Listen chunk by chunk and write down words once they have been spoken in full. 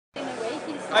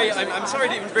I'm sorry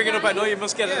to even bring it up. I know you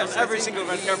must get it on every single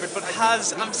red carpet, but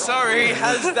has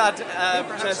that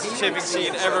chest shaving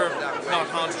scene ever not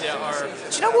haunted you? Or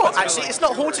do you know what? Actually, it's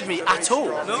not haunted me at all.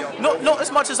 No? Not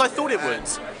as much as I thought it would.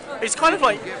 It's kind of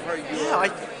like,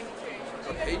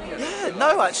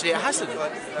 no, actually, it hasn't.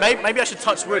 Maybe I should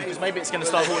touch wood because maybe it's going to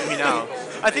start haunting me now.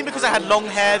 I think because I had long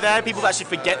hair there, people actually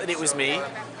forget that it was me.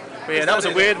 But yeah, that was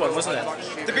a weird one, wasn't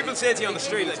it? Do people say to you on the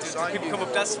street, like, do people come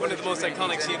up, that's one of the most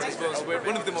iconic scenes, I suppose,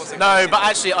 one of the most iconic No, but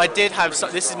actually I did have,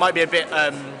 this might be a bit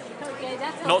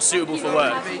not suitable for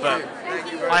work, but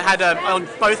I had, on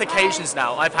both occasions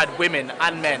now, I've had women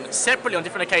and men, separately on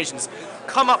different occasions,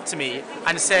 come up to me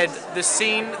and said the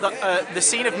scene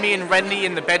of me and Renly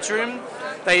in the bedroom,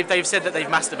 they've said that they've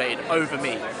masturbated over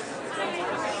me.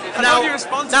 And how do you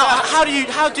respond to that?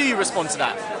 How do you respond to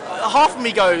that? Half of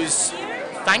me goes,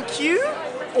 thank you?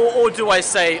 Or do I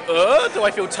say, do I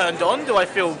feel turned on? Do I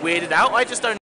feel weirded out? I just don't